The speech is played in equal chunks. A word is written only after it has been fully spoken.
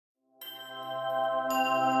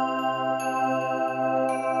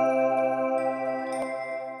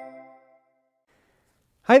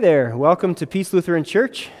Hi there. Welcome to Peace Lutheran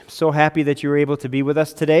Church. I'm so happy that you were able to be with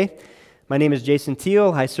us today. My name is Jason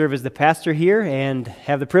Teal. I serve as the pastor here and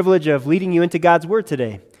have the privilege of leading you into God's Word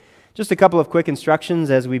today. Just a couple of quick instructions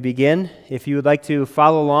as we begin. If you would like to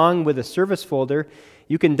follow along with a service folder,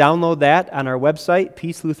 you can download that on our website,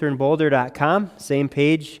 peacelutheranboulder.com, same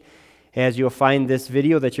page as you'll find this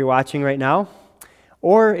video that you're watching right now.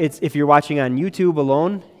 Or if you're watching on YouTube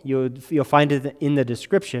alone, you'll find it in the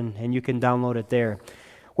description and you can download it there.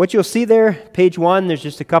 What you'll see there, page 1, there's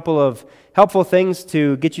just a couple of helpful things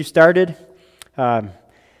to get you started.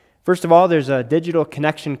 First of all, there's a digital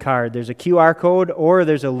connection card. There's a QR code or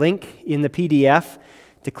there's a link in the PDF.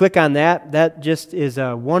 To click on that, that just is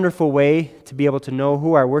a wonderful way to be able to know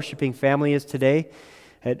who our worshiping family is today.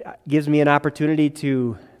 It gives me an opportunity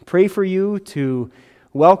to pray for you, to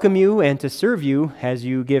welcome you, and to serve you as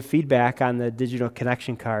you give feedback on the digital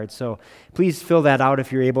connection card. So please fill that out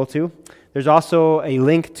if you're able to. There's also a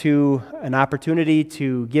link to an opportunity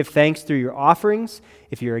to give thanks through your offerings.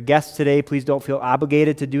 If you're a guest today, please don't feel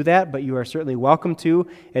obligated to do that, but you are certainly welcome to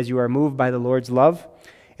as you are moved by the Lord's love.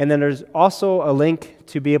 And then there's also a link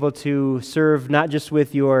to be able to serve not just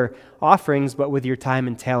with your offerings, but with your time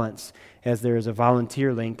and talents, as there is a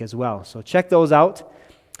volunteer link as well. So check those out.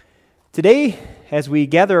 Today, as we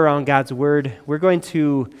gather around God's Word, we're going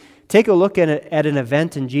to take a look at an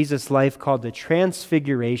event in Jesus' life called the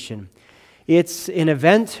Transfiguration. It's an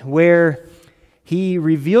event where he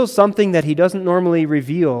reveals something that he doesn't normally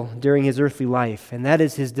reveal during his earthly life, and that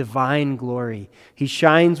is his divine glory. He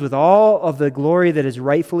shines with all of the glory that is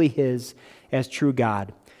rightfully his as true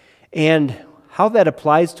God. And how that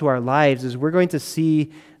applies to our lives is we're going to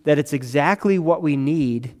see that it's exactly what we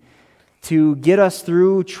need to get us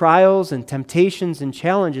through trials and temptations and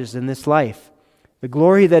challenges in this life. The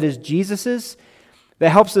glory that is Jesus's, that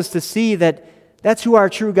helps us to see that that's who our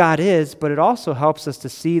true God is, but it also helps us to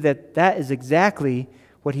see that that is exactly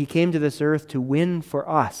what he came to this earth to win for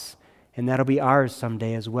us, and that'll be ours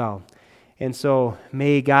someday as well. And so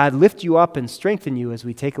may God lift you up and strengthen you as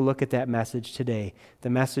we take a look at that message today, the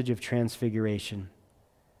message of transfiguration.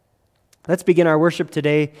 Let's begin our worship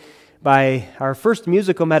today by our first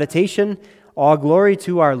musical meditation, All Glory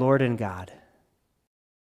to Our Lord and God.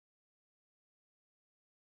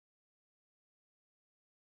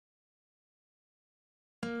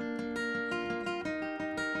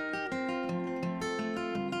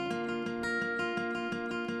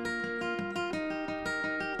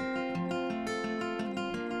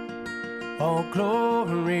 All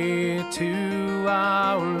glory to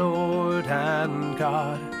our Lord and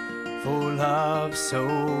God, for love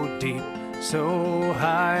so deep, so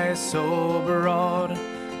high, so broad.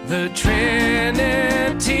 The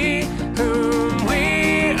Trinity, whom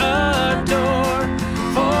we adore,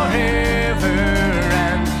 forever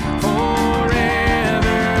and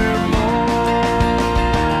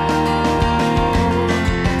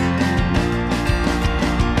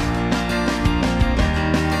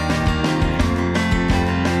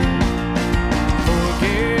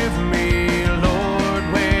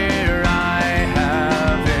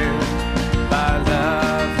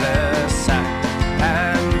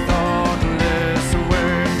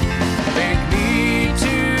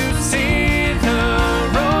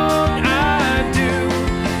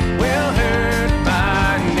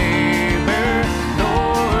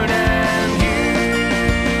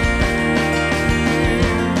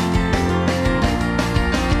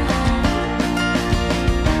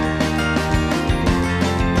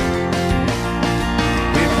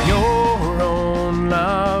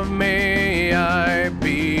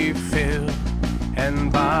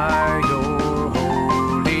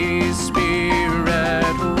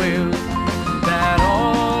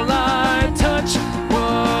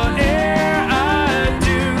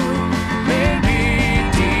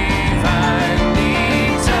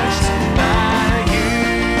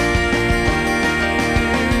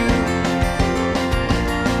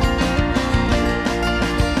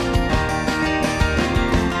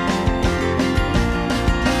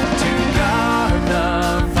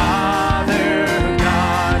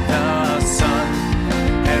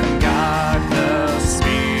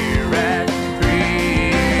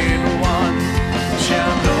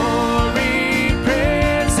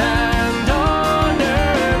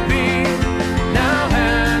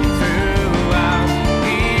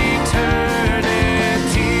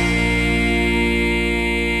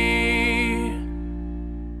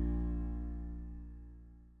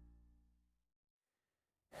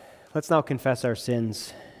Let's now confess our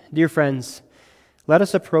sins. Dear friends, let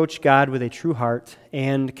us approach God with a true heart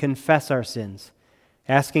and confess our sins,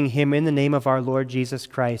 asking Him in the name of our Lord Jesus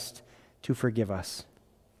Christ to forgive us.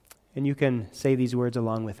 and you can say these words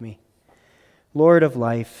along with me. Lord of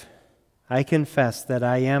life, I confess that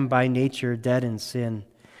I am by nature dead in sin,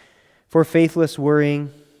 for faithless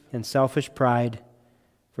worrying and selfish pride,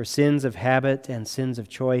 for sins of habit and sins of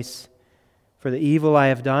choice, for the evil I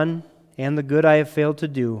have done and the good I have failed to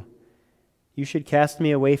do. You should cast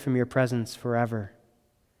me away from your presence forever.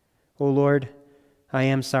 O Lord, I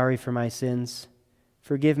am sorry for my sins.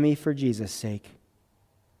 Forgive me for Jesus' sake.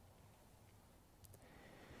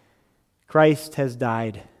 Christ has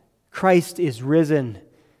died. Christ is risen.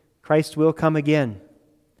 Christ will come again.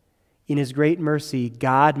 In His great mercy,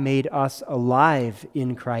 God made us alive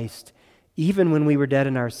in Christ, even when we were dead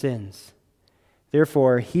in our sins.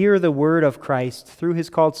 Therefore, hear the word of Christ through His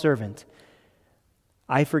called servant.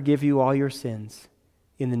 I forgive you all your sins,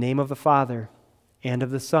 in the name of the Father, and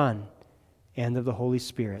of the Son, and of the Holy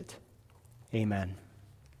Spirit. Amen.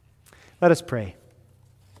 Let us pray.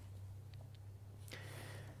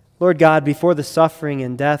 Lord God, before the suffering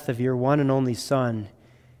and death of your one and only Son,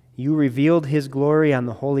 you revealed His glory on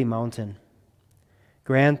the holy mountain.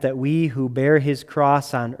 Grant that we who bear His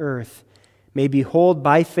cross on earth may behold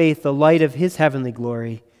by faith the light of His heavenly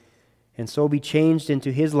glory, and so be changed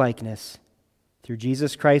into His likeness, through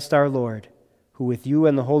Jesus Christ our Lord, who with you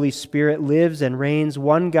and the Holy Spirit lives and reigns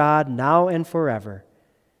one God, now and forever.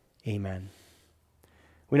 Amen.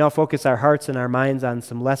 We now focus our hearts and our minds on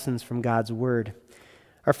some lessons from God's Word.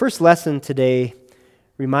 Our first lesson today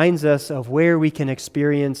reminds us of where we can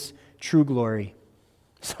experience true glory.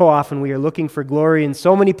 So often we are looking for glory in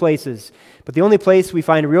so many places, but the only place we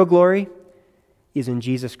find real glory is in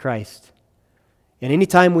Jesus Christ. And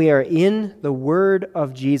anytime we are in the Word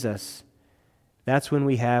of Jesus, that's when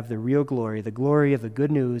we have the real glory, the glory of the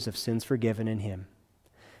good news of sins forgiven in Him.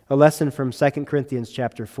 A lesson from 2 Corinthians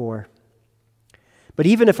chapter 4. But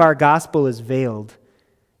even if our gospel is veiled,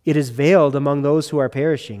 it is veiled among those who are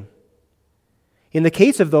perishing. In the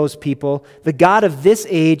case of those people, the God of this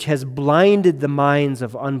age has blinded the minds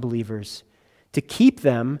of unbelievers to keep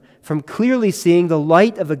them from clearly seeing the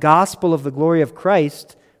light of the gospel of the glory of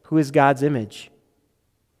Christ, who is God's image.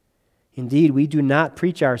 Indeed, we do not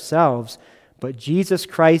preach ourselves, but Jesus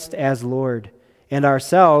Christ as Lord, and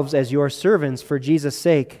ourselves as your servants for Jesus'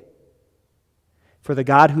 sake. For the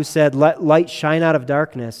God who said, "Let light shine out of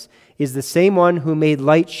darkness," is the same one who made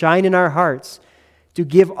light shine in our hearts to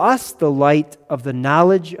give us the light of the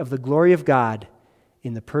knowledge of the glory of God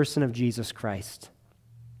in the person of Jesus Christ.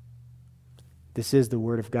 This is the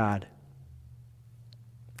Word of God.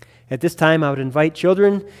 At this time, I would invite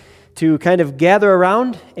children to kind of gather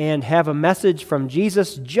around and have a message from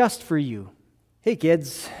Jesus just for you. Hey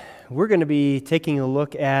kids, we're going to be taking a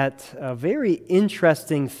look at a very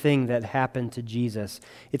interesting thing that happened to Jesus.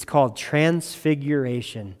 It's called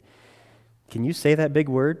transfiguration. Can you say that big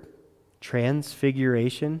word?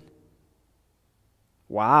 Transfiguration?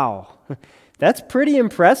 Wow. That's pretty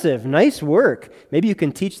impressive. Nice work. Maybe you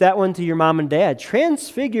can teach that one to your mom and dad.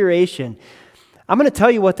 Transfiguration. I'm going to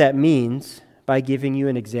tell you what that means by giving you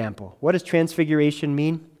an example. What does transfiguration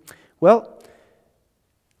mean? Well,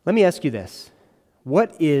 let me ask you this.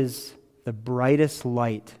 What is the brightest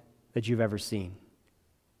light that you've ever seen?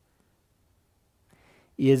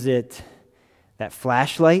 Is it that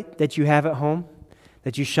flashlight that you have at home,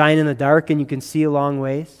 that you shine in the dark and you can see a long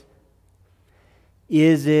ways?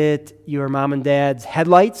 Is it your mom and dad's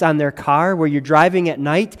headlights on their car where you're driving at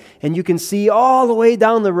night and you can see all the way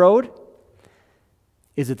down the road?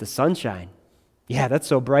 Is it the sunshine? Yeah, that's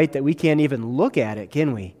so bright that we can't even look at it,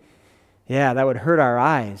 can we? Yeah, that would hurt our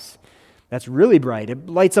eyes. That's really bright. It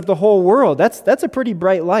lights up the whole world. That's a pretty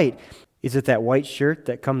bright light. Is it that white shirt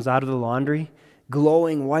that comes out of the laundry?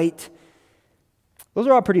 Glowing white? Those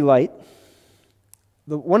are all pretty light.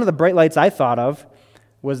 One of the bright lights I thought of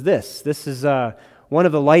was this. This is one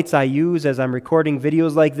of the lights I use as I'm recording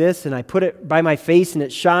videos like this, and I put it by my face and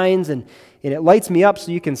it shines and it lights me up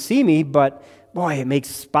so you can see me, but boy, it makes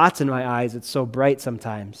spots in my eyes. It's so bright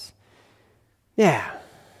sometimes. Yeah.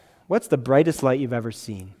 What's the brightest light you've ever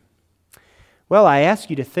seen? Well, I ask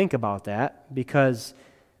you to think about that because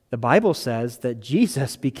the Bible says that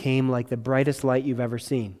Jesus became like the brightest light you've ever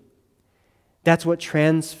seen. That's what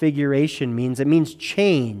transfiguration means. It means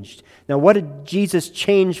changed. Now, what did Jesus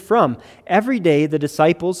change from? Every day the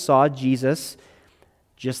disciples saw Jesus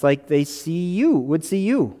just like they would see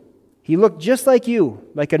you. He looked just like you,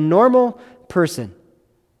 like a normal person.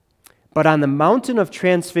 But on the mountain of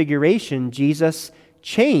transfiguration, Jesus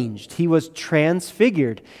changed. He was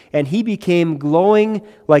transfigured, and he became glowing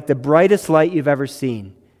like the brightest light you've ever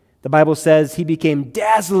seen. The Bible says he became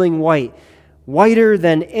dazzling white, whiter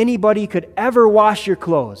than anybody could ever wash your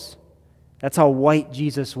clothes. That's how white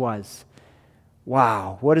Jesus was.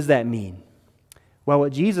 Wow, what does that mean? Well,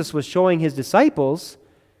 what Jesus was showing his disciples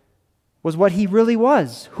was what he really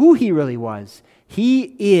was, who he really was.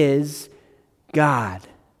 He is God.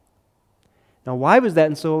 Now, why was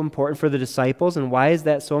that so important for the disciples, and why is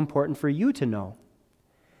that so important for you to know?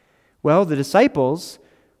 Well, the disciples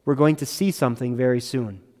were going to see something very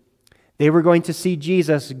soon. They were going to see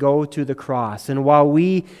Jesus go to the cross. And while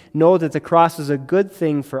we know that the cross is a good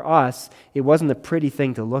thing for us, it wasn't a pretty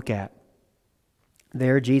thing to look at.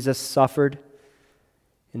 There Jesus suffered,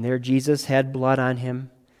 and there Jesus had blood on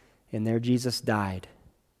him, and there Jesus died.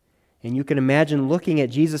 And you can imagine looking at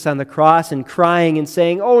Jesus on the cross and crying and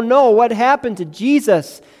saying, "Oh no, what happened to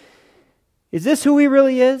Jesus? Is this who he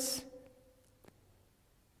really is?"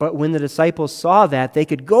 But when the disciples saw that, they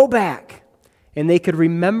could go back and they could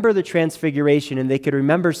remember the transfiguration, and they could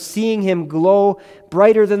remember seeing him glow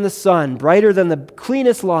brighter than the sun, brighter than the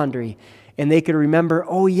cleanest laundry. And they could remember,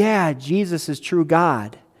 oh yeah, Jesus is true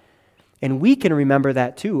God. And we can remember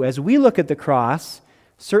that too. As we look at the cross,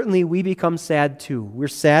 certainly we become sad too. We're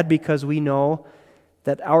sad because we know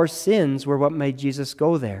that our sins were what made Jesus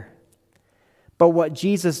go there. But what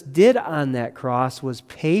Jesus did on that cross was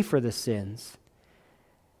pay for the sins.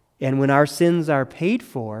 And when our sins are paid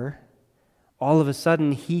for, all of a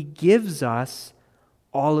sudden he gives us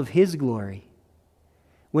all of his glory.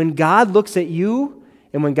 When God looks at you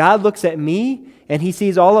and when God looks at me and he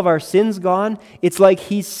sees all of our sins gone, it's like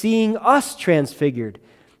he's seeing us transfigured,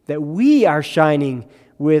 that we are shining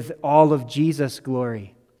with all of Jesus'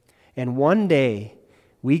 glory. And one day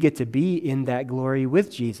we get to be in that glory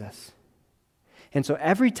with Jesus. And so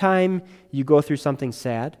every time you go through something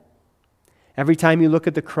sad, every time you look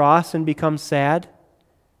at the cross and become sad,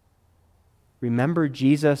 remember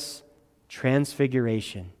Jesus'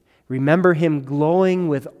 transfiguration. Remember him glowing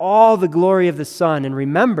with all the glory of the sun, and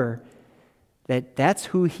remember that that's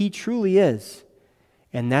who he truly is,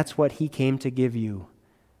 and that's what he came to give you,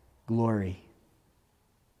 glory.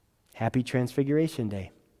 Happy Transfiguration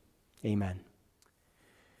Day. Amen.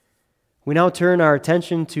 We now turn our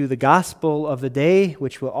attention to the gospel of the day,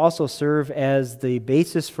 which will also serve as the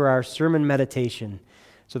basis for our sermon meditation.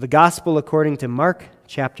 So the gospel according to Mark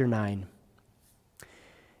chapter 9.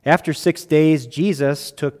 After 6 days,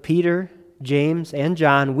 Jesus took Peter, James, and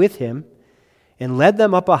John with him and led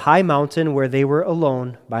them up a high mountain where they were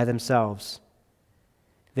alone by themselves.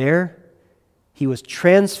 There, he was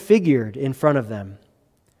transfigured in front of them.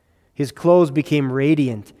 His clothes became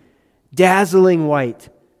radiant, dazzling white,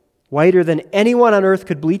 whiter than anyone on earth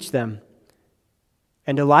could bleach them.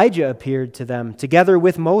 And Elijah appeared to them together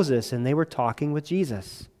with Moses, and they were talking with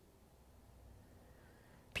Jesus.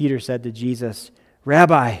 Peter said to Jesus,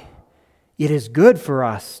 "Rabbi, it is good for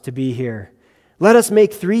us to be here. Let us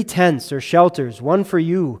make 3 tents or shelters, one for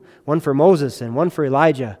you, one for Moses, and one for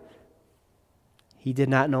Elijah." He did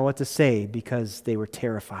not know what to say because they were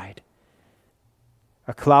terrified.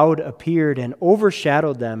 A cloud appeared and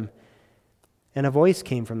overshadowed them, and a voice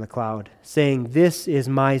came from the cloud, saying, "This is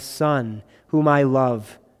my Son, whom I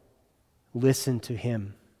love. Listen to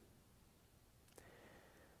him."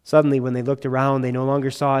 Suddenly, when they looked around, they no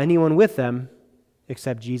longer saw anyone with them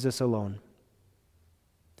except Jesus alone.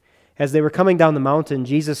 As they were coming down the mountain,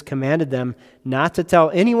 Jesus commanded them not to tell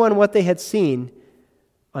anyone what they had seen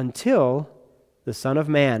until the Son of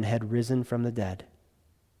Man had risen from the dead.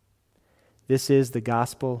 This is the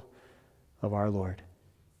gospel of our Lord.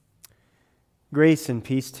 Grace and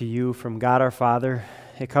peace to you from God our Father.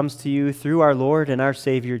 It comes to you through our Lord and our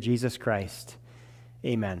Savior, Jesus Christ.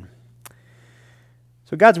 Amen.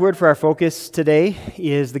 So God's word for our focus today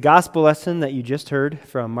is the gospel lesson that you just heard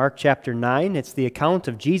from Mark chapter 9. It's the account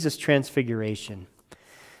of Jesus' transfiguration.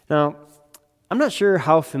 Now, I'm not sure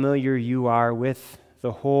how familiar you are with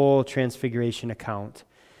the whole transfiguration account.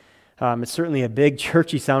 It's certainly a big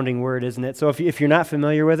churchy sounding word, isn't it? So if you're not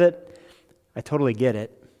familiar with it, I totally get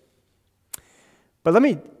it. But let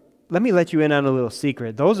me let you in on a little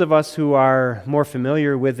secret. Those of us who are more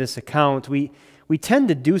familiar with this account, we tend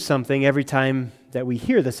to do something every time that we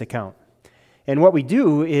hear this account. And what we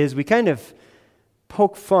do is we kind of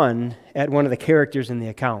poke fun at one of the characters in the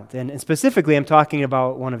account. And specifically, I'm talking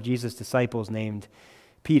about one of Jesus' disciples named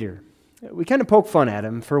Peter. We kind of poke fun at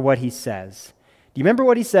him for what he says. Do you remember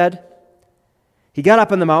what he said? He got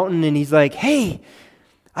up on the mountain and he's like, "Hey,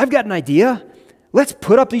 I've got an idea. Let's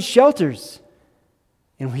put up these shelters."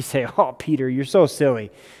 And we say, "Oh, Peter, you're so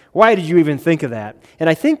silly. Why did you even think of that?" And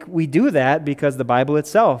I think we do that because the Bible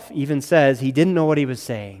itself even says he didn't know what he was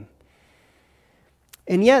saying.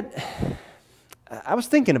 And yet, I was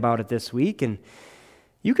thinking about it this week, and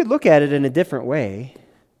you could look at it in a different way.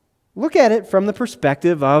 Look at it from the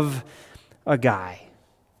perspective of a guy.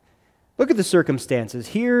 Look at the circumstances.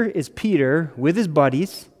 Here is Peter with his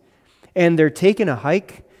buddies, and they're taking a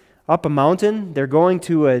hike up a mountain. They're going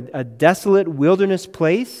to a desolate wilderness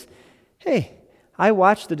place. Hey, I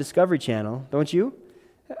watch the Discovery Channel, don't you?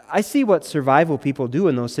 I see what survival people do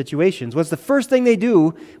in those situations. What's the first thing they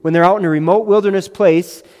do when they're out in a remote wilderness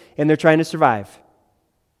place and they're trying to survive?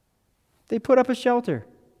 They put up a shelter.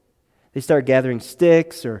 They start gathering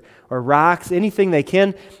sticks or rocks, anything they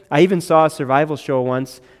can. I even saw a survival show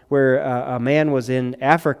once where a man was in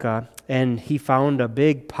Africa and he found a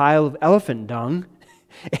big pile of elephant dung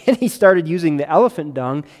and he started using the elephant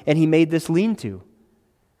dung and he made this lean-to.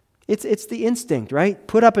 It's the instinct, right?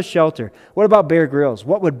 Put up a shelter. What about Bear Grylls?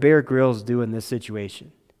 What would Bear Grylls do in this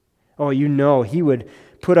situation? Oh, you know, he would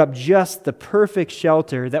put up just the perfect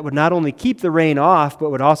shelter that would not only keep the rain off,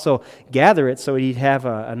 but would also gather it so he'd have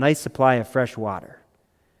a nice supply of fresh water.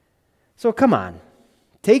 So come on,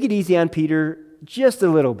 take it easy on Peter just a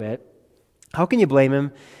little bit. How can you blame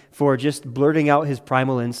him for just blurting out his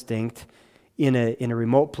primal instinct in a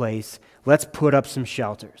remote place? Let's put up some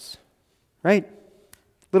shelters, right?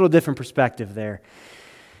 Little different perspective there.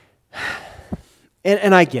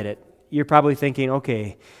 And I get it. You're probably thinking,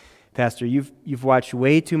 okay, Pastor, you've watched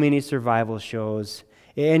way too many survival shows,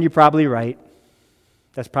 and you're probably right.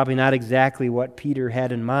 That's probably not exactly what Peter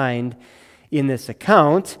had in mind in this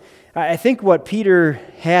account. I think what Peter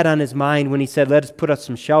had on his mind when he said, let us put up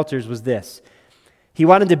some shelters, was this. He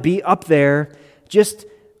wanted to be up there just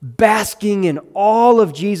basking in all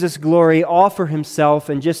of Jesus' glory, all for himself,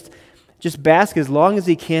 and just bask as long as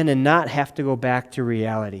he can and not have to go back to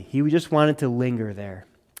reality. He just wanted to linger there.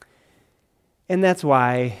 And that's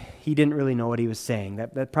why he didn't really know what he was saying.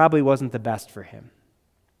 That probably wasn't the best for him.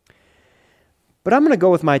 But I'm going to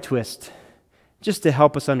go with my twist, just to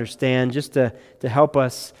help us understand, just to help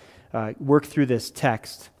us work through this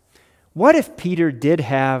text. What if Peter did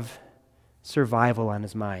have survival on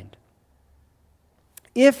his mind?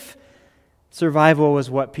 If survival was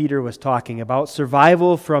what Peter was talking about,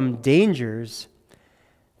 survival from dangers,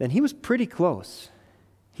 then he was pretty close.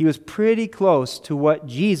 He was pretty close to what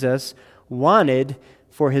Jesus wanted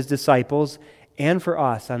for his disciples and for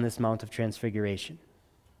us on this Mount of Transfiguration.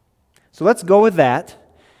 So let's go with that,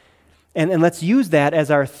 and let's use that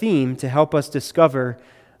as our theme to help us discover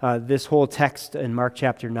this whole text in Mark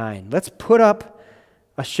chapter 9. Let's put up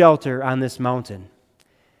a shelter on this mountain.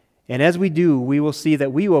 And as we do, we will see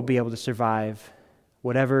that we will be able to survive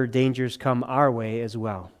whatever dangers come our way as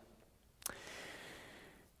well.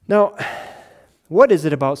 Now, what is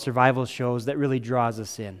it about survival shows that really draws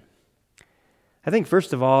us in? I think,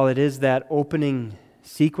 first of all, it is that opening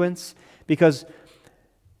sequence, because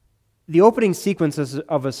the opening sequence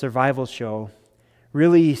of a survival show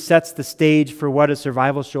really sets the stage for what a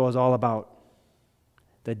survival show is all about.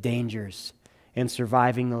 The dangers and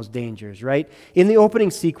surviving those dangers, right? In the opening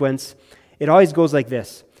sequence, it always goes like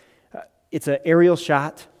this. It's an aerial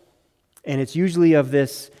shot, and it's usually of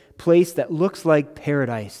this place that looks like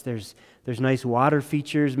paradise. There's nice water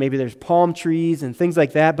features, maybe there's palm trees and things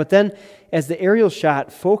like that, but then as the aerial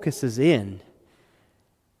shot focuses in,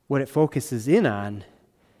 what it focuses in on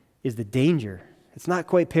is the danger. It's not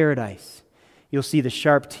quite paradise. You'll see the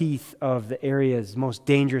sharp teeth of the area's most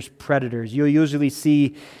dangerous predators. You'll usually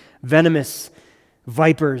see venomous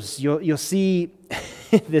vipers. You'll see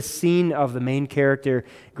this scene of the main character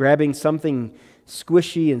grabbing something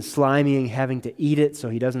squishy and slimy and having to eat it so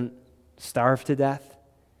he doesn't starve to death.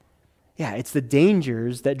 Yeah, it's the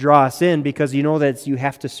dangers that draw us in because you know that you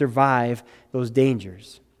have to survive those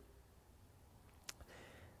dangers.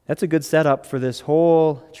 That's a good setup for this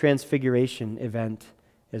whole transfiguration event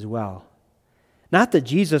as well. Not that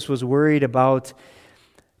Jesus was worried about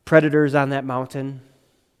predators on that mountain.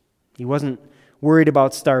 He wasn't worried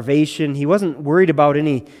about starvation. He wasn't worried about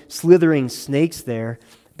any slithering snakes there,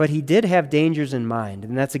 but he did have dangers in mind,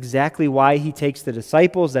 and that's exactly why he takes the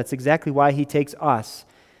disciples, that's exactly why he takes us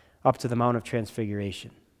up to the Mount of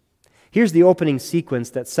Transfiguration. Here's the opening sequence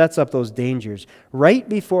that sets up those dangers right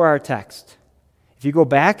before our text. If you go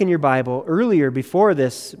back in your Bible earlier before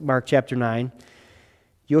this, Mark chapter 9,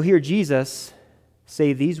 you'll hear Jesus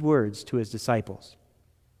say these words to his disciples.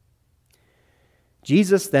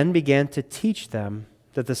 Jesus then began to teach them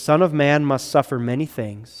that the Son of Man must suffer many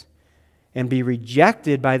things and be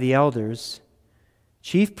rejected by the elders,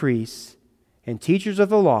 chief priests, and teachers of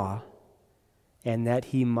the law, and that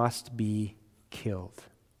he must be killed.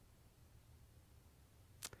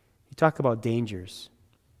 You talk about dangers.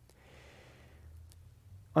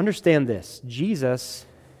 Understand this, Jesus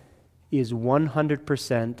is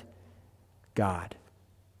 100% God.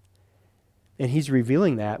 And he's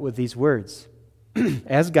revealing that with these words.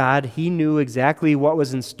 As God, he knew exactly what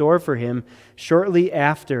was in store for him shortly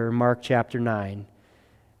after Mark chapter 9,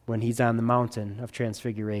 when he's on the mountain of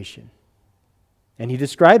transfiguration. And he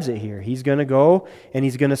describes it here. He's going to go and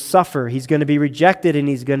he's going to suffer. He's going to be rejected and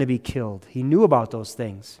he's going to be killed. He knew about those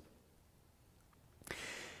things.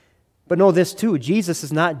 But know this too, Jesus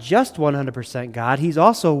is not just 100% God, he's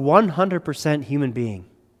also 100% human being.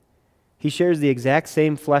 He shares the exact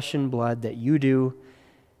same flesh and blood that you do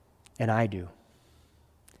and I do.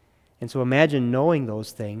 And so imagine knowing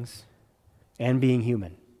those things and being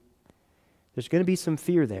human. There's going to be some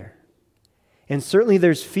fear there. And certainly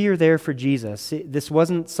there's fear there for Jesus. This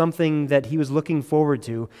wasn't something that he was looking forward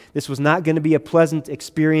to. This was not going to be a pleasant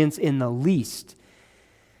experience in the least.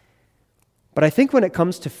 But I think when it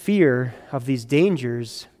comes to fear of these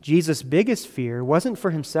dangers, Jesus' biggest fear wasn't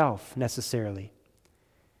for himself necessarily.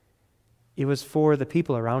 It was for the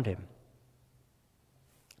people around him,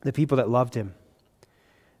 the people that loved him,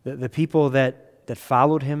 the people that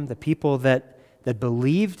followed him, the people that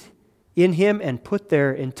believed in him and put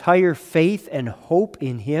their entire faith and hope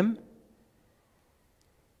in him.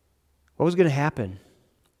 What was going to happen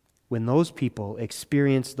when those people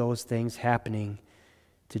experienced those things happening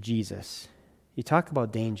to Jesus? You talk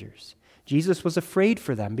about dangers. Jesus was afraid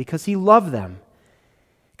for them because he loved them.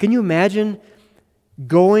 Can you imagine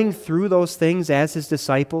going through those things as his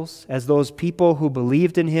disciples, as those people who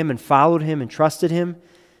believed in him and followed him and trusted him?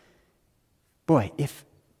 Boy, if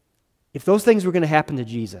those things were going to happen to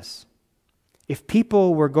Jesus, if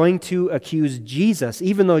people were going to accuse Jesus,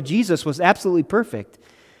 even though Jesus was absolutely perfect,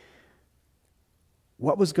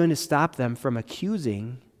 what was going to stop them from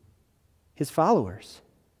accusing his followers?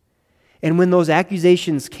 And when those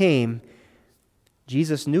accusations came,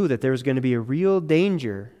 Jesus knew that there was going to be a real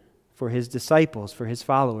danger for his disciples, for his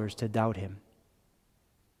followers to doubt him.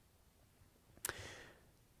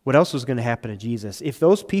 What else was going to happen to Jesus? If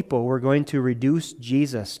those people were going to reduce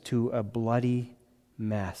Jesus to a bloody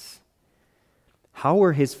mess, how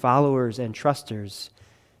were his followers and trusters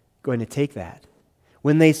going to take that?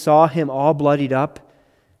 When they saw him all bloodied up,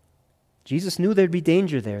 Jesus knew there'd be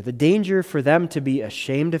danger there. The danger for them to be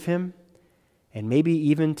ashamed of him and maybe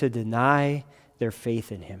even to deny their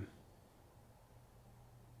faith in him.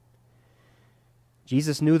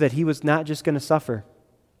 Jesus knew that he was not just going to suffer.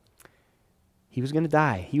 He was going to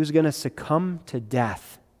die. He was going to succumb to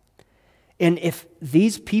death. And if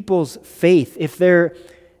these people's faith, if their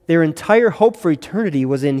entire hope for eternity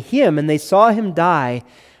was in him and they saw him die,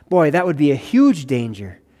 boy, that would be a huge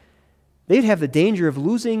danger. They'd have the danger of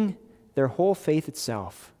losing their whole faith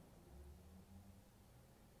itself.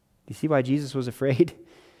 Do you see why Jesus was afraid?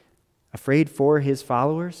 Afraid for his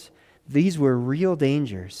followers? These were real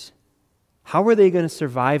dangers. How are they going to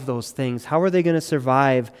survive those things? How are they going to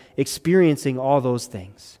survive experiencing all those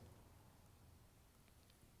things?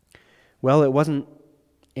 Well, it wasn't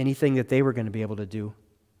anything that they were going to be able to do.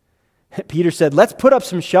 Peter said, let's put up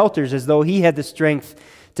some shelters, as though he had the strength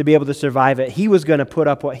to be able to survive it. He was going to put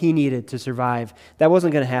up what he needed to survive. That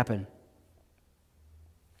wasn't going to happen.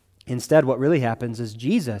 Instead, what really happens is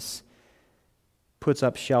Jesus puts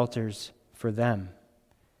up shelters for them.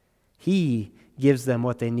 He gives them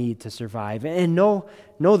what they need to survive. And know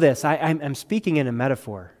this, I'm speaking in a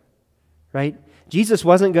metaphor, right? Jesus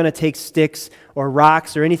wasn't going to take sticks or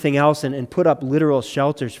rocks or anything else and put up literal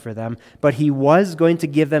shelters for them, but he was going to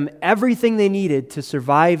give them everything they needed to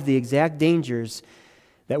survive the exact dangers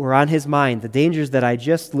that were on his mind, the dangers that I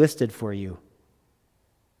just listed for you.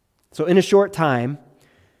 So in a short time,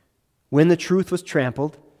 when the truth was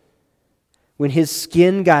trampled, when his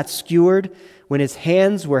skin got skewered, when his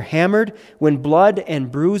hands were hammered, when blood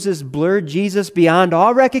and bruises blurred Jesus beyond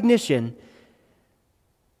all recognition,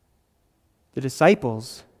 the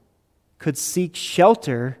disciples could seek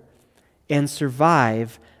shelter and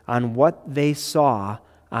survive on what they saw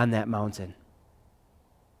on that mountain.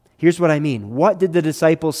 Here's what I mean. What did the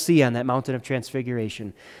disciples see on that mountain of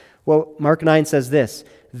transfiguration? Well, Mark 9 says this,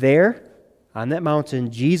 there, on that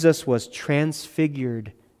mountain, Jesus was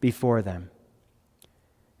transfigured before them.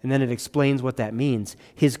 And then it explains what that means.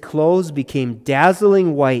 His clothes became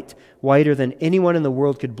dazzling white, whiter than anyone in the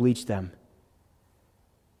world could bleach them.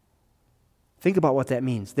 Think about what that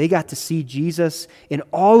means. They got to see Jesus in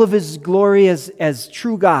all of his glory as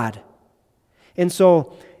true God. And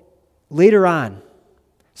so later on,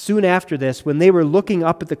 soon after this, when they were looking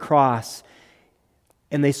up at the cross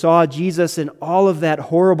and they saw Jesus in all of that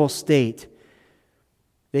horrible state,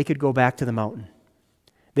 they could go back to the mountain.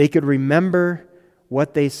 They could remember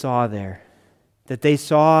what they saw there, that they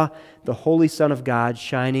saw the Holy Son of God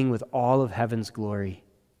shining with all of heaven's glory.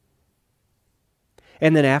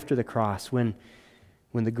 And then after the cross, when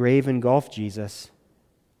when the grave engulfed Jesus,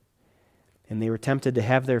 and they were tempted to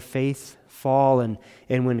have their faith fall, and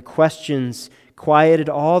when questions quieted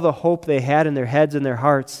all the hope they had in their heads and their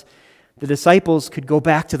hearts, the disciples could go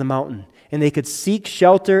back to the mountain, and they could seek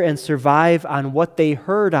shelter and survive on what they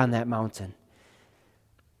heard on that mountain.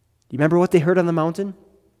 Do you remember what they heard on the mountain?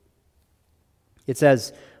 It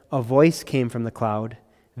says, "A voice came from the cloud.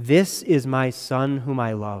 'This is my Son whom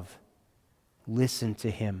I love. Listen to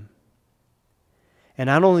him.'" And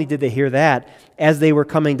not only did they hear that, as they were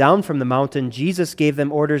coming down from the mountain, Jesus gave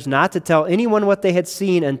them orders not to tell anyone what they had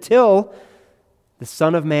seen until the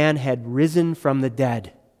Son of Man had risen from the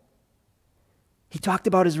dead. He talked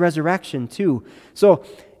about his resurrection too. So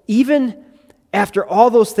even after all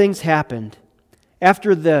those things happened,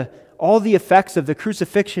 after all the effects of the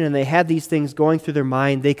crucifixion, and they had these things going through their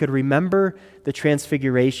mind, they could remember the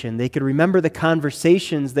transfiguration. They could remember the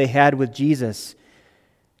conversations they had with Jesus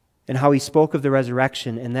and how he spoke of the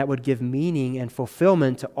resurrection, and that would give meaning and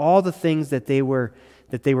fulfillment to all the things that they were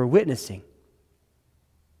witnessing.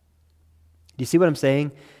 Do you see what I'm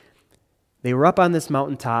saying? They were up on this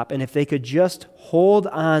mountaintop, and if they could just hold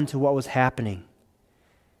on to what was happening,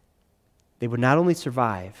 they would not only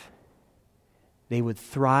survive, they would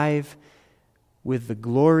thrive with the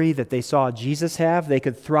glory that they saw Jesus have. They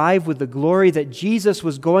could thrive with the glory that Jesus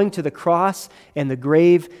was going to the cross and the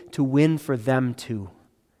grave to win for them too.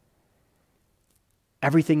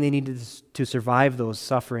 Everything they needed to survive those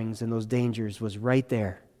sufferings and those dangers was right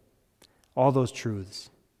there. All those truths.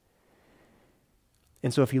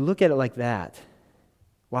 And so if you look at it like that,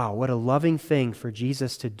 wow, what a loving thing for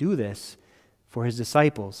Jesus to do this for his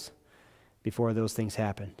disciples before those things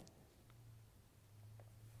happened.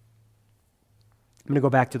 I'm going to go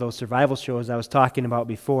back to those survival shows I was talking about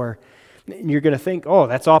before. And you're going to think, oh,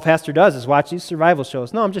 that's all Pastor does is watch these survival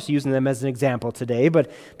shows. No, I'm just using them as an example today. But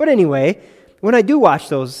anyway, when I do watch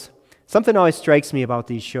those, something always strikes me about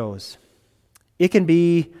these shows. It can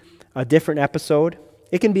be a different episode.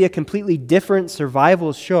 It can be a completely different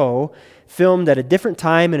survival show filmed at a different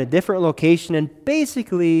time in a different location, and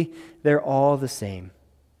basically they're all the same.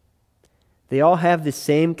 They all have the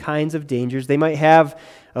same kinds of dangers. They might have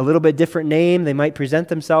a little bit different name. They might present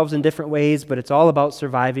themselves in different ways, but it's all about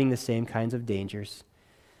surviving the same kinds of dangers.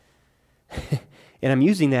 And I'm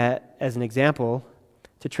using that as an example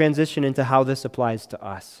to transition into how this applies to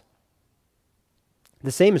us.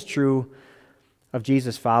 The same is true of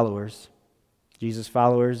Jesus' followers. Jesus'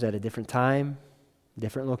 followers at a different time,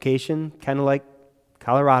 different location, kind of like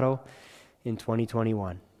Colorado in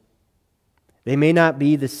 2021. They may not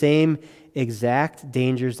be the same exact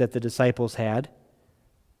dangers that the disciples had,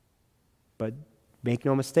 but make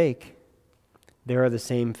no mistake, there are the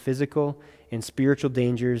same physical and spiritual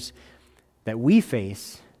dangers that we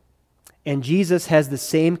face. And Jesus has the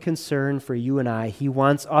same concern for you and I. He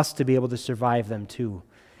wants us to be able to survive them too.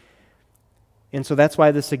 And so that's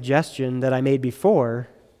why the suggestion that I made before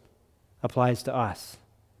applies to us.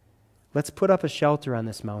 Let's put up a shelter on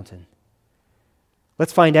this mountain.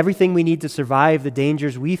 Let's find everything we need to survive the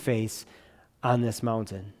dangers we face on this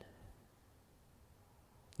mountain.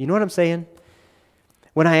 You know what I'm saying?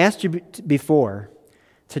 When I asked you before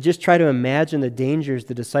to just try to imagine the dangers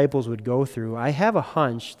the disciples would go through, I have a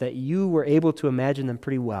hunch that you were able to imagine them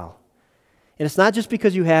pretty well. And it's not just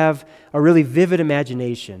because you have a really vivid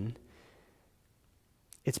imagination.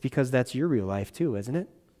 It's because that's your real life too, isn't it?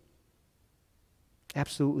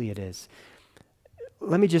 Absolutely it is.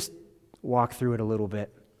 Let me just walk through it a little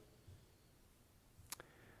bit.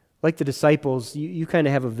 Like the disciples, you kind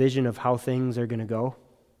of have a vision of how things are going to go,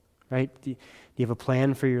 right? Do you have a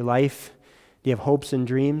plan for your life? Do you have hopes and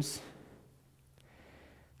dreams?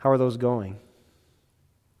 How are those going?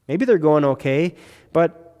 Maybe they're going okay,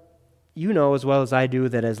 but you know as well as I do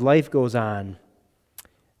that as life goes on,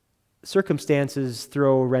 circumstances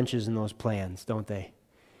throw wrenches in those plans, don't they?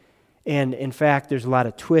 And in fact, there's a lot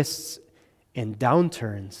of twists and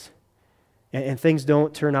downturns, and things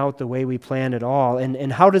don't turn out the way we plan at all.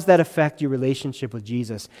 And how does that affect your relationship with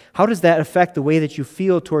Jesus? How does that affect the way that you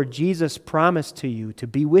feel toward Jesus' promise to you to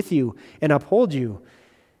be with you and uphold you?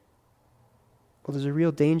 Well, there's a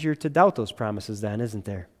real danger to doubt those promises then, isn't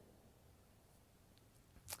there?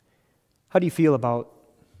 How do you feel about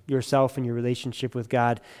yourself and your relationship with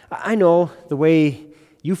God? I know the way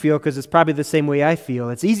you feel because it's probably the same way I feel.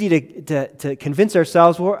 It's easy to convince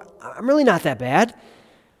ourselves, well, I'm really not that bad.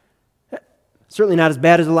 Certainly not as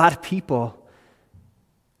bad as a lot of people.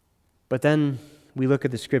 But then we look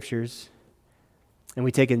at the Scriptures and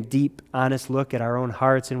we take a deep, honest look at our own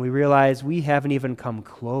hearts and we realize we haven't even come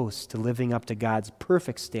close to living up to God's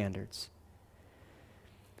perfect standards.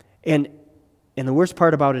 And the worst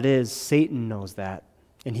part about it is Satan knows that.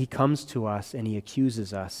 And he comes to us and he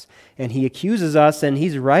accuses us. And he accuses us and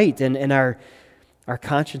he's right. And our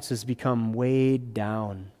consciences become weighed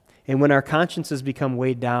down. And when our consciences become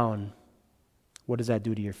weighed down, what does that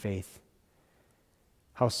do to your faith?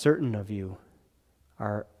 How certain of you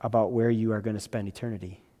are about where you are going to spend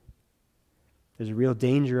eternity? There's a real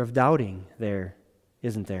danger of doubting there,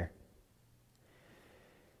 isn't there?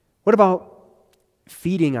 What about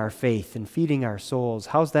feeding our faith and feeding our souls?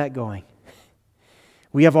 How's that going?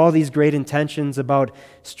 We have all these great intentions about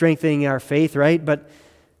strengthening our faith, right? But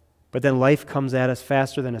then life comes at us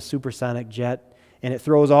faster than a supersonic jet, and it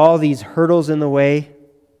throws all these hurdles in the way.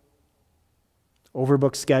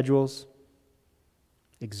 Overbooked schedules,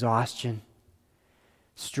 exhaustion,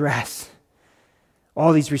 stress,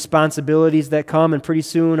 all these responsibilities that come, and pretty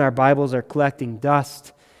soon our Bibles are collecting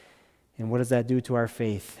dust. And what does that do to our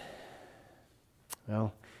faith?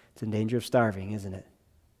 Well, it's in danger of starving, isn't it?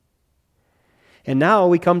 And now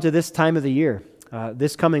we come to this time of the year.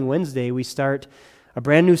 This coming Wednesday, we start a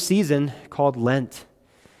brand new season called Lent.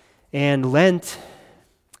 And Lent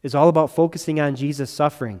is all about focusing on Jesus'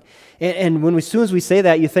 suffering. And as soon as we say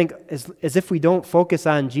that, you think as if we don't focus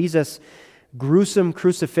on Jesus' gruesome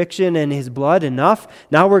crucifixion and his blood enough,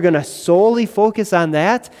 now we're going to solely focus on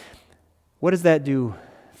that. What does that do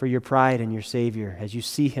for your pride in your Savior as you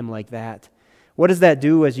see him like that? What does that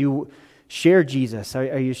do as you share Jesus?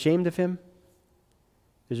 Are you ashamed of him?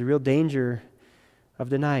 There's a real danger of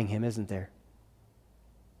denying him, isn't there?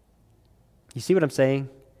 You see what I'm saying?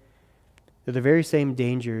 They're the very same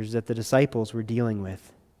dangers that the disciples were dealing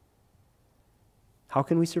with. How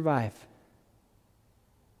can we survive?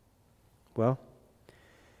 Well,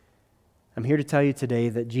 I'm here to tell you today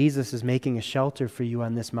that Jesus is making a shelter for you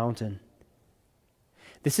on this mountain.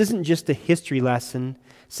 This isn't just a history lesson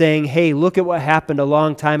saying, hey, look at what happened a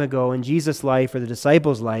long time ago in Jesus' life or the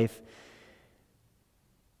disciples' life.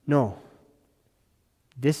 No.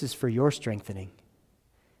 This is for your strengthening.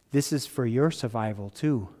 This is for your survival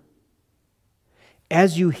too.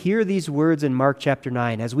 As you hear these words in Mark chapter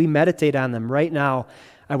 9, as we meditate on them right now,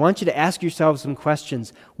 I want you to ask yourself some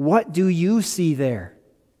questions. What do you see there?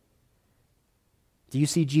 Do you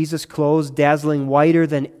see Jesus' clothes dazzling whiter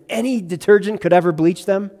than any detergent could ever bleach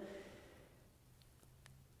them?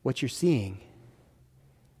 What you're seeing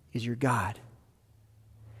is your God.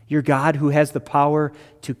 Your God who has the power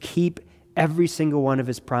to keep every single one of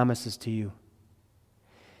his promises to you.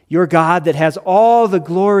 Your God that has all the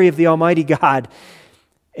glory of the Almighty God,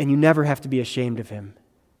 and you never have to be ashamed of him.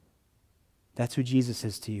 That's who Jesus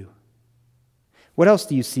is to you. What else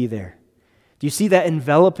do you see there? Do you see that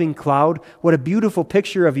enveloping cloud? What a beautiful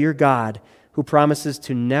picture of your God who promises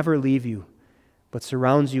to never leave you, but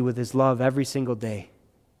surrounds you with his love every single day.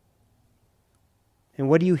 And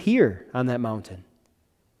what do you hear on that mountain?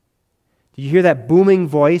 Do you hear that booming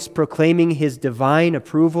voice proclaiming his divine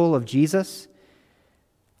approval of Jesus?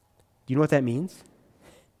 Do you know what that means?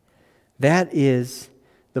 That is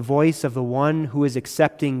the voice of the one who is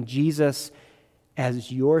accepting Jesus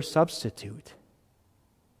as your substitute.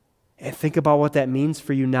 And think about what that means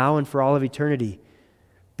for you now and for all of eternity.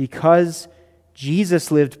 Because Jesus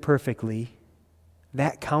lived perfectly,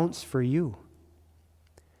 that counts for you.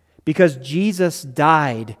 Because Jesus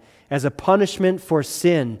died as a punishment for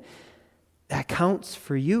sin, that counts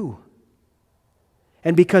for you.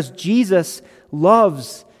 And because Jesus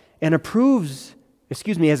loves and approves,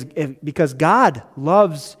 because God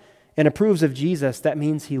loves and approves of Jesus, that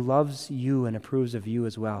means he loves you and approves of you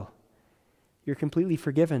as well. You're completely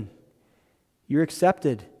forgiven. You're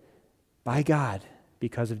accepted by God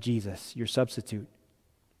because of Jesus, your substitute.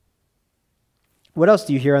 What else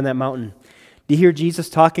do you hear on that mountain? Do you hear Jesus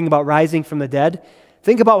talking about rising from the dead?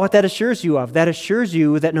 Think about what that assures you of. That assures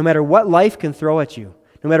you that no matter what life can throw at you,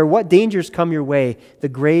 no matter what dangers come your way, the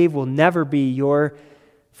grave will never be your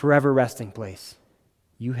forever resting place.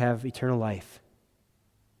 You have eternal life.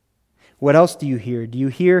 What else do you hear? Do you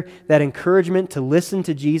hear that encouragement to listen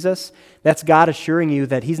to Jesus? That's God assuring you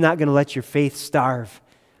that he's not going to let your faith starve.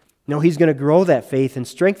 No, he's going to grow that faith and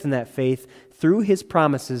strengthen that faith through his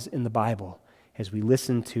promises in the Bible as we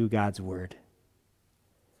listen to God's word.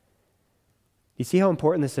 You see how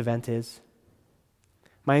important this event is?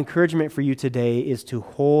 My encouragement for you today is to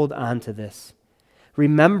hold on to this.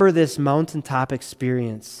 Remember this mountaintop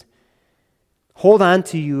experience. Hold on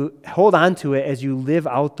to it as you live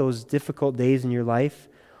out those difficult days in your life.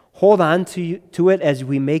 Hold on to it as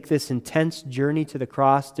we make this intense journey to the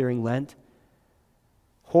cross during Lent.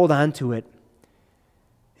 Hold on to it.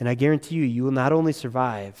 And I guarantee you, you will not only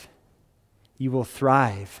survive, you will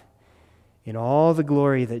thrive in all the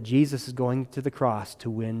glory that Jesus is going to the cross to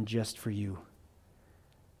win just for you.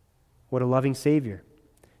 What a loving Savior.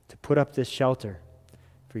 put up this shelter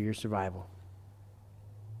for your survival.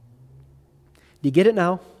 Do you get it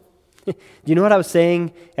now? Do you know what I was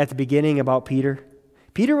saying at the beginning about Peter?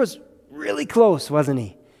 Peter was really close, wasn't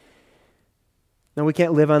he? No, we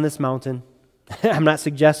can't live on this mountain. I'm not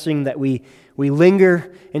suggesting that we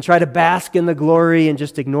linger and try to bask in the glory and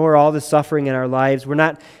just ignore all the suffering in our lives. We're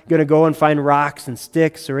not going to go and find rocks and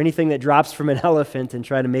sticks or anything that drops from an elephant and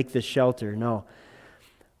try to make this shelter. No.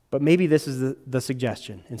 But maybe this is the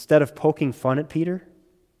suggestion. Instead of poking fun at Peter,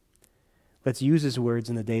 let's use his words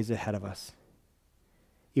in the days ahead of us.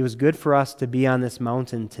 It was good for us to be on this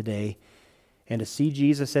mountain today and to see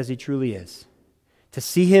Jesus as he truly is, to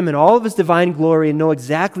see him in all of his divine glory and know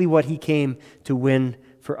exactly what he came to win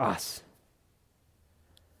for us.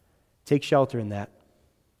 Take shelter in that.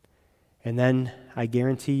 And then I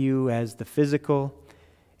guarantee you, as the physical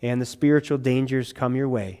and the spiritual dangers come your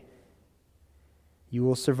way, you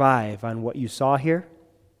will survive on what you saw here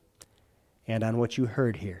and on what you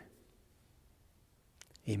heard here.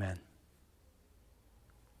 Amen.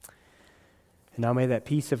 And now may that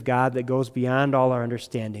peace of God that goes beyond all our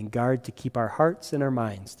understanding guard to keep our hearts and our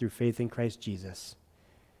minds through faith in Christ Jesus.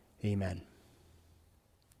 Amen.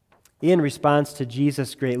 In response to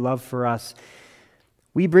Jesus' great love for us,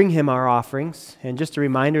 we bring him our offerings. And just a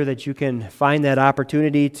reminder that you can find that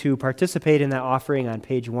opportunity to participate in that offering on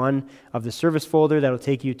page 1 of the service folder. That will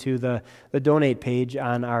take you to the donate page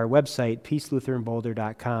on our website,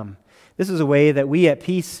 peacelutheranboulder.com. This is a way that we at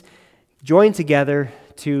Peace join together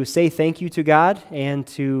to say thank you to God and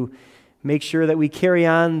to make sure that we carry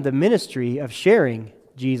on the ministry of sharing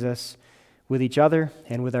Jesus with each other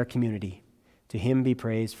and with our community. To him be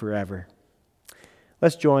praised forever.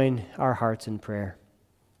 Let's join our hearts in prayer.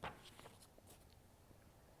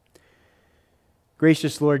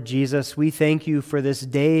 Gracious Lord Jesus, we thank you for this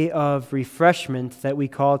day of refreshment that we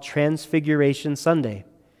call Transfiguration Sunday.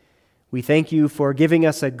 We thank you for giving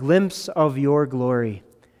us a glimpse of your glory.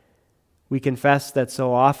 We confess that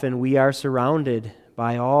so often we are surrounded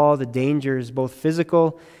by all the dangers, both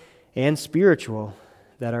physical and spiritual,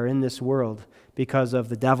 that are in this world because of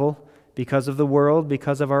the devil, because of the world,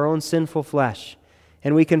 because of our own sinful flesh.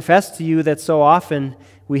 And we confess to you that so often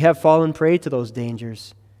we have fallen prey to those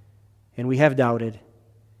dangers, and we have doubted,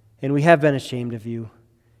 and we have been ashamed of you,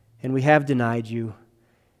 and we have denied you,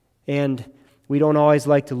 and we don't always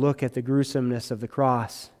like to look at the gruesomeness of the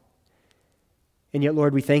cross. And yet,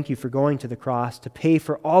 Lord, we thank you for going to the cross to pay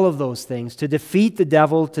for all of those things, to defeat the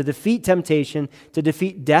devil, to defeat temptation, to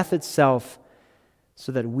defeat death itself,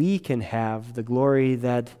 so that we can have the glory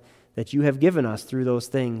that you have given us through those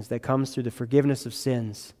things that comes through the forgiveness of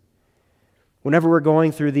sins. Whenever we're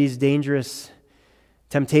going through these dangerous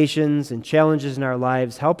temptations and challenges in our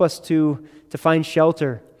lives, help us to find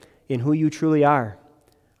shelter in who you truly are,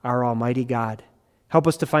 our Almighty God. Help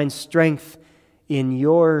us to find strength in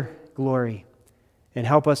your glory. And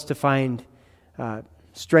help us to find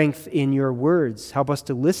strength in your words. Help us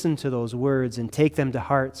to listen to those words and take them to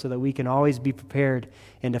heart so that we can always be prepared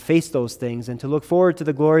and to face those things and to look forward to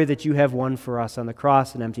the glory that you have won for us on the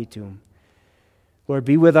cross and empty tomb. Lord,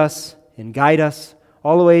 be with us and guide us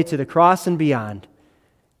all the way to the cross and beyond.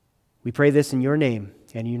 We pray this in your name,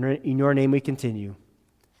 and in your name we continue.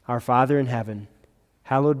 Our Father in heaven,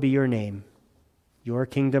 hallowed be your name. Your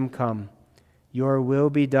kingdom come. Your will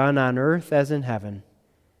be done on earth as in heaven.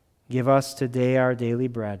 Give us today our daily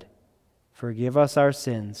bread. Forgive us our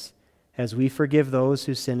sins, as we forgive those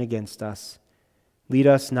who sin against us. Lead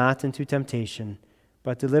us not into temptation,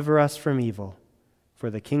 but deliver us from evil. For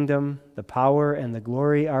the kingdom, the power, and the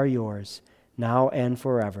glory are yours, now and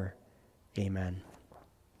forever. Amen.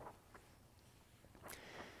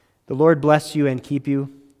 The Lord bless you and keep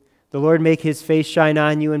you. The Lord make his face shine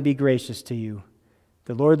on you and be gracious to you.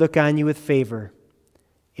 The Lord look on you with favor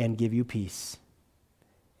and give you peace.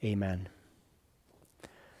 Amen.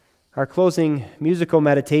 Our closing musical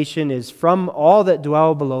meditation is From All That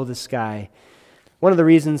Dwell Below the Sky. One of the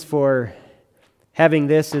reasons for having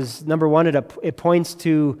this is, number one, it points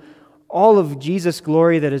to all of Jesus'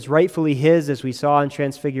 glory that is rightfully his, as we saw on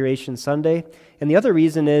Transfiguration Sunday. And the other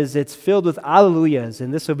reason is it's filled with alleluias,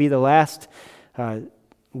 and this will be the last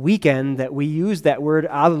weekend that we use that word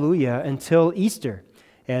alleluia until Easter,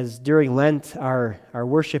 as during Lent our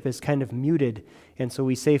worship is kind of muted. And so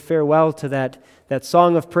we say farewell to that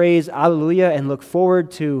song of praise, alleluia, and look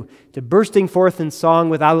forward to bursting forth in song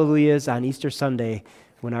with alleluias on Easter Sunday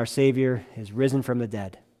when our Savior is risen from the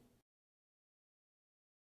dead.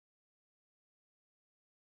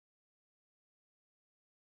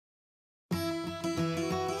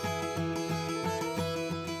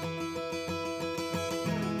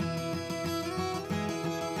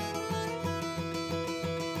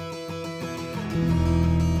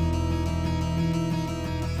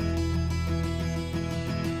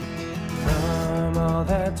 From all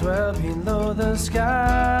that dwell below the skies,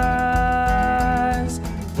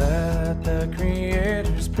 let the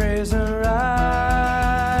Creator's praise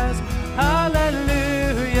arise.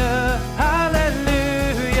 Hallelujah,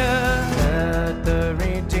 hallelujah. Let the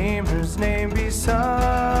Redeemer's name be sung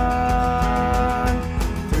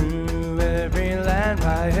through every land,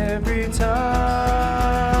 by every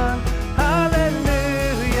tongue.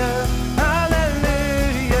 Hallelujah,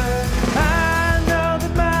 hallelujah. I know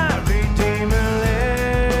that my Redeemer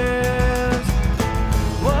lives.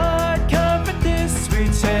 What comfort this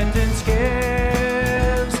sweet sentence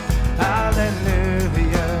gives.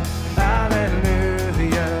 Hallelujah,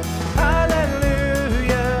 hallelujah,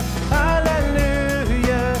 hallelujah,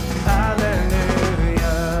 hallelujah,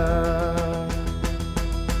 hallelujah.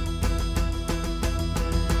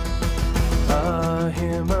 A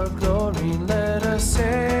hymn of glory let us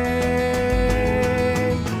sing.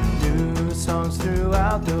 New songs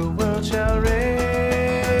throughout the world shall ring.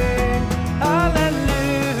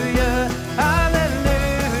 Hallelujah,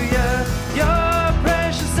 hallelujah. Your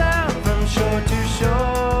precious sound from shore to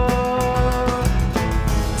shore,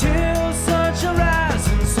 till sun shall rise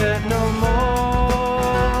and set no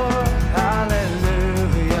more.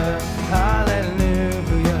 Hallelujah,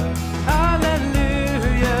 hallelujah,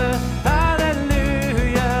 hallelujah,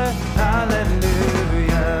 hallelujah, hallelujah.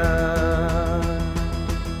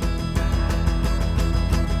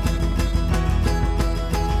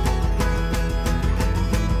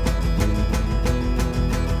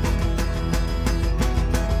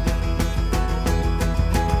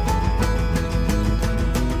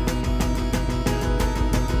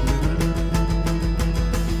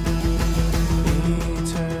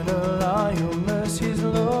 Eternal are your mercies,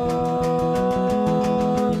 Lord.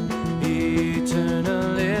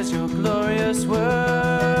 Eternal is your glorious word.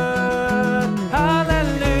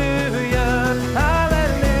 Hallelujah,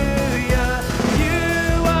 hallelujah.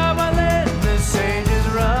 You are my let the sages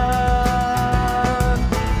run,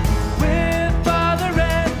 with Father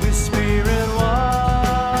and with Spirit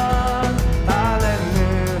one.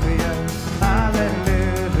 Hallelujah,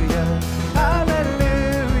 hallelujah,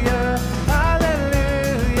 hallelujah,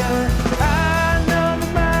 hallelujah. I know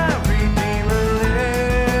that my Redeemer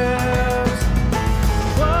lives.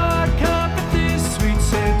 What comfort this sweet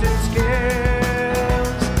sentence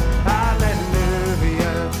gives.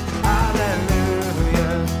 Hallelujah,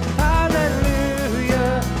 hallelujah,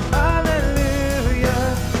 hallelujah, hallelujah,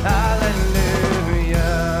 hallelujah.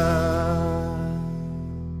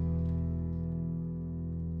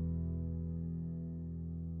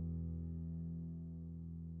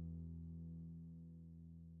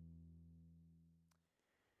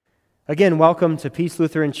 Again, welcome to Peace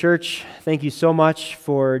Lutheran Church. Thank you so much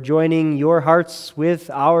for joining your hearts with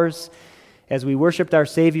ours as we worshiped our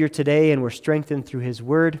Savior today and were strengthened through His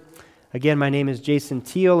Word. Again, my name is Jason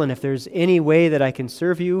Teal, and if there's any way that I can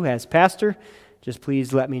serve you as pastor, just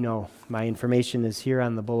please let me know. My information is here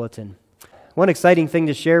on the bulletin. One exciting thing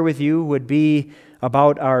to share with you would be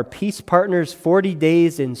about our Peace Partners 40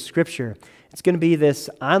 Days in Scripture. It's going to be this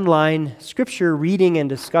online Scripture reading and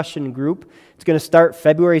discussion group. It's going to start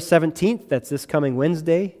February 17th, that's this coming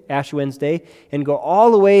Wednesday, Ash Wednesday, and go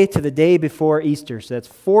all the way to the day before Easter. So that's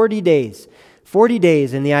 40 days. 40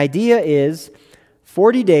 days, and the idea is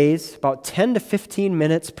 40 days, about 10 to 15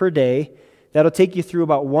 minutes per day. That'll take you through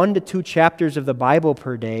about 1 to 2 chapters of the Bible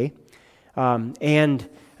per day. And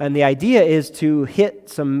the idea is to hit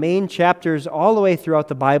some main chapters all the way throughout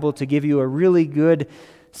the Bible to give you a really good,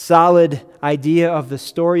 solid idea of the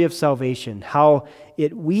story of salvation, how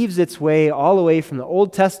it weaves its way all the way from the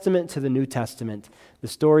Old Testament to the New Testament, the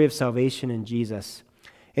story of salvation in Jesus.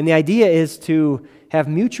 And the idea is to have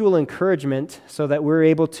mutual encouragement so that we're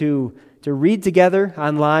able to read together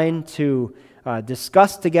online, to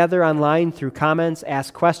discuss together online through comments,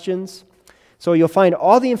 ask questions. So you'll find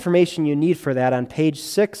all the information you need for that on page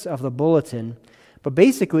 6 of the bulletin. But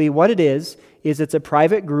basically what it is it's a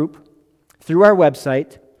private group through our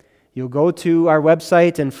website. You'll go to our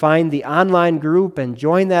website and find the online group and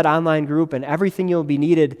join that online group, and everything you'll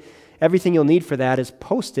need for that is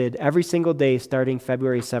posted every single day starting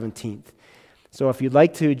February 17th. So if you'd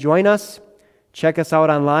like to join us, check us out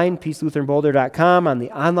online, peacelutheranboulder.com, on the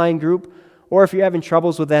online group, or if you're having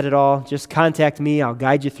troubles with that at all, just contact me. I'll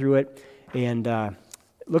guide you through it, and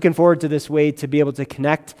looking forward to this way to be able to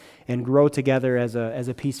connect and grow together as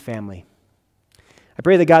a Peace family. I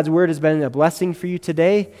pray that God's Word has been a blessing for you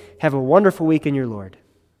today. Have a wonderful week in your Lord.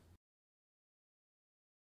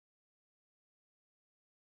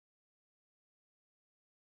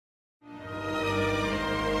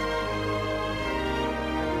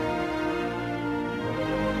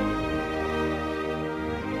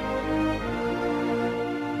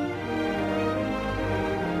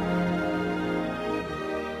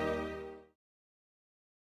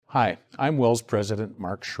 Hi, I'm WELS President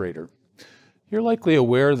Mark Schrader. You're likely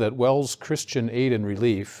aware that WELS Christian Aid and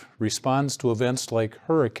Relief responds to events like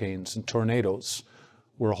hurricanes and tornadoes,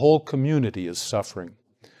 where a whole community is suffering.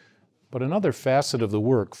 But another facet of the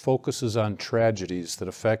work focuses on tragedies that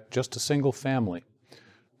affect just a single family,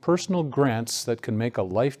 personal grants that can make a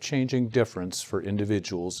life-changing difference for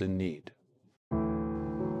individuals in need.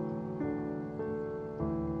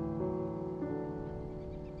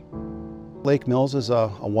 Lake Mills is a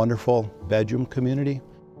wonderful bedroom community.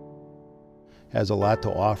 Has a lot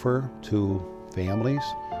to offer to families,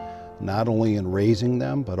 not only in raising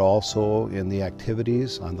them, but also in the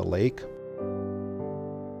activities on the lake.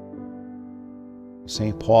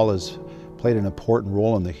 St. Paul has played an important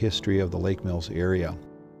role in the history of the Lake Mills area.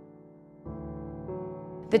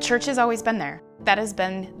 The church has always been there. That has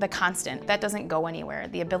been the constant. That doesn't go anywhere.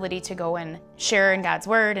 The ability to go and share in God's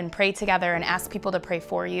Word and pray together and ask people to pray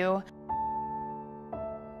for you.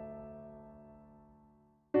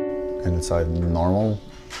 And it's a normal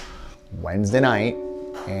Wednesday night,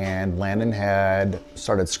 and Landon had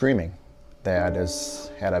started screaming that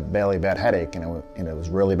had a really bad headache, and it was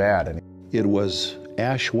really bad. It was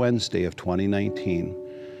Ash Wednesday of 2019.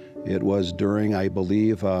 It was during, I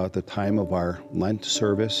believe, the time of our Lent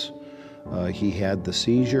service. He had the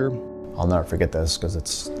seizure. I'll never forget this because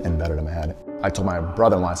it's embedded in my head. I told my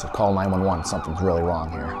brother-in-law, I said, call 911, something's really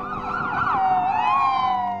wrong here.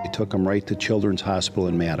 They took him right to Children's Hospital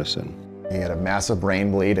in Madison. He had a massive brain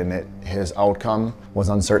bleed, and his outcome was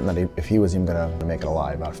uncertain that if he was even going to make it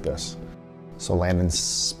alive after this. So Landon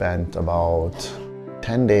spent about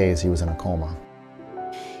 10 days, he was in a coma.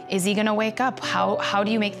 Is he going to wake up? How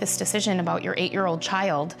do you make this decision about your 8-year-old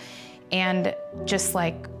child and just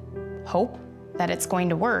like hope that it's going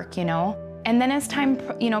to work, you know? And then as time,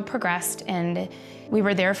 progressed, and we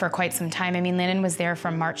were there for quite some time. I mean, Landon was there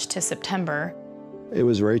from March to September. It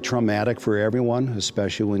was very traumatic for everyone,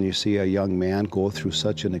 especially when you see a young man go through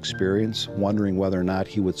such an experience, wondering whether or not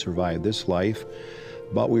he would survive this life.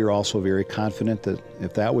 But we were also very confident that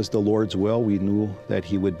if that was the Lord's will, we knew that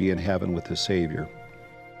he would be in heaven with his Savior.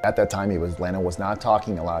 At that time, Landon was not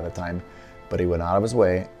talking a lot of the time, but he went out of his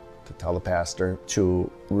way to tell the pastor to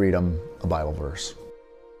read him a Bible verse.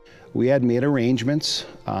 We had made arrangements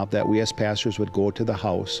that we as pastors would go to the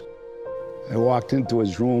house. I walked into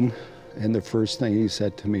his room, and the first thing he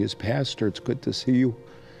said to me is, "Pastor, it's good to see you.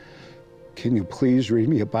 Can you please read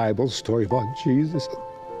me a Bible story about Jesus?"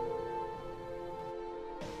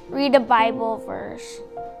 Read a Bible verse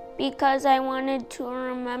because I wanted to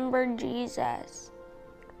remember Jesus.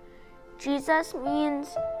 Jesus means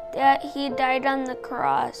that he died on the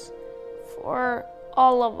cross for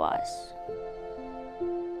all of us.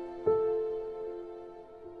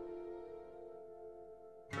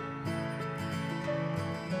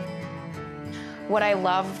 What I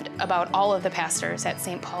loved about all of the pastors at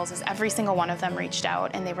St. Paul's is every single one of them reached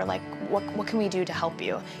out and they were like, what can we do to help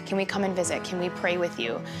you? Can we come and visit? Can we pray with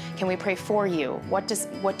you? Can we pray for you? What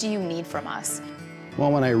do you need from us?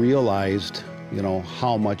 Well, when I realized,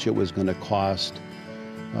 how much it was going to cost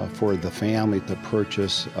for the family to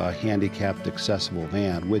purchase a handicapped accessible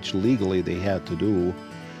van, which legally they had to do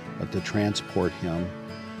to transport him,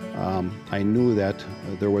 I knew that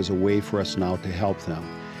there was a way for us now to help them.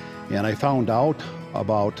 And I found out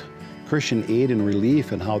about Christian Aid and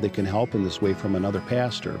Relief and how they can help in this way from another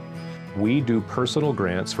pastor. We do personal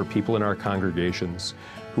grants for people in our congregations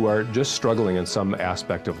who are just struggling in some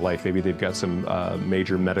aspect of life. Maybe they've got some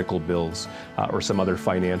major medical bills or some other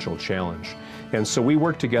financial challenge. And so we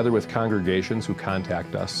work together with congregations who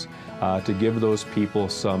contact us to give those people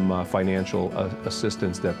some financial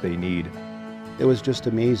assistance that they need. It was just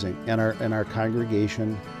amazing. And our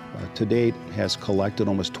congregation to date has collected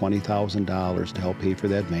almost $20,000 to help pay for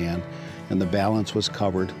that van, and the balance was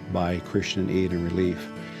covered by Christian Aid and Relief.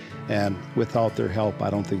 And without their help, I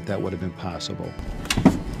don't think that would have been possible.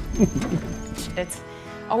 It's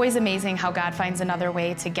always amazing how God finds another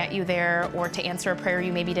way to get you there or to answer a prayer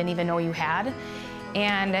you maybe didn't even know you had.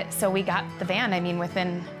 And so we got the van. I mean,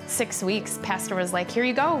 within 6 weeks, Pastor was like, "Here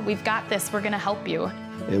you go, we've got this, we're gonna help you."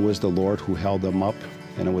 It was the Lord who held them up,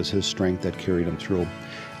 and it was his strength that carried them through.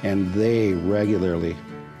 And they regularly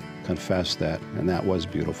confessed that, and that was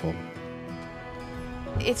beautiful.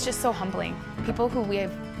 It's just so humbling. People who we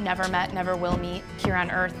have never met, never will meet here on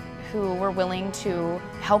earth, who were willing to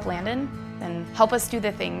help Landon and help us do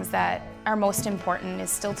the things that are most important, is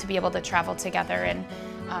still to be able to travel together. And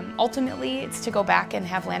ultimately, it's to go back and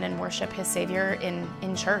have Landon worship his Savior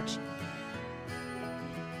in church.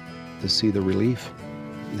 To see the relief.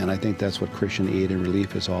 And I think that's what Christian Aid and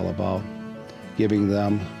Relief is all about. Giving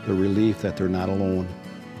them the relief that they're not alone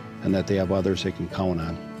and that they have others they can count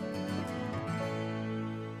on.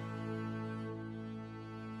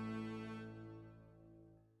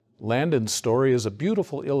 Landon's story is a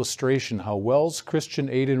beautiful illustration how WELS Christian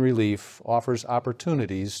Aid and Relief offers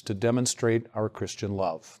opportunities to demonstrate our Christian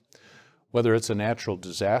love. Whether it's a natural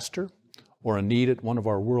disaster, or a need at one of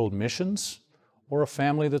our world missions, or a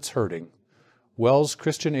family that's hurting, WELS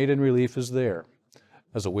Christian Aid and Relief is there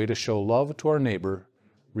as a way to show love to our neighbor,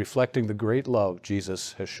 reflecting the great love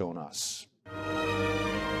Jesus has shown us.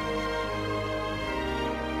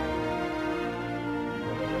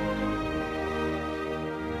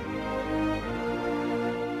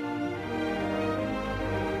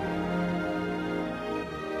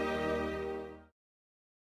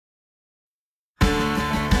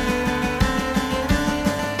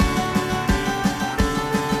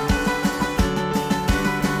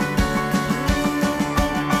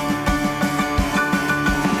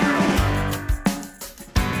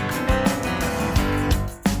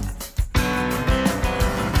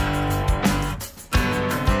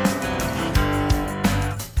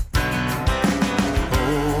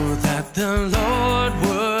 The Lord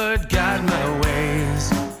would guide my ways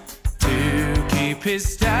to keep His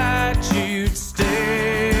statutes still.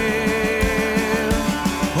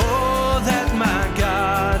 Oh, that my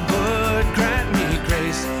God would grant me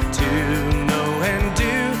grace to know and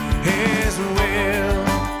do His will.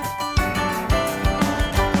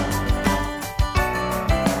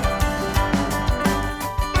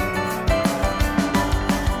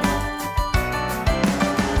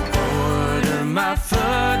 Order my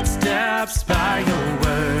footsteps by your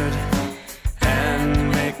word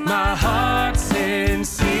and make my heart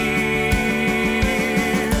sincere.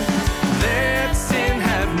 Let sin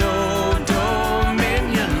have no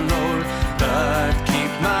dominion, Lord, but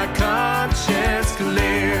keep my conscience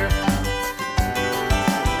clear.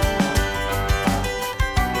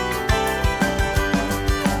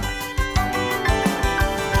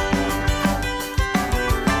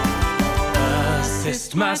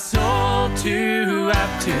 Assist my soul too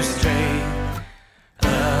apt to stray,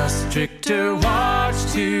 a stricter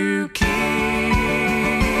watch to keep.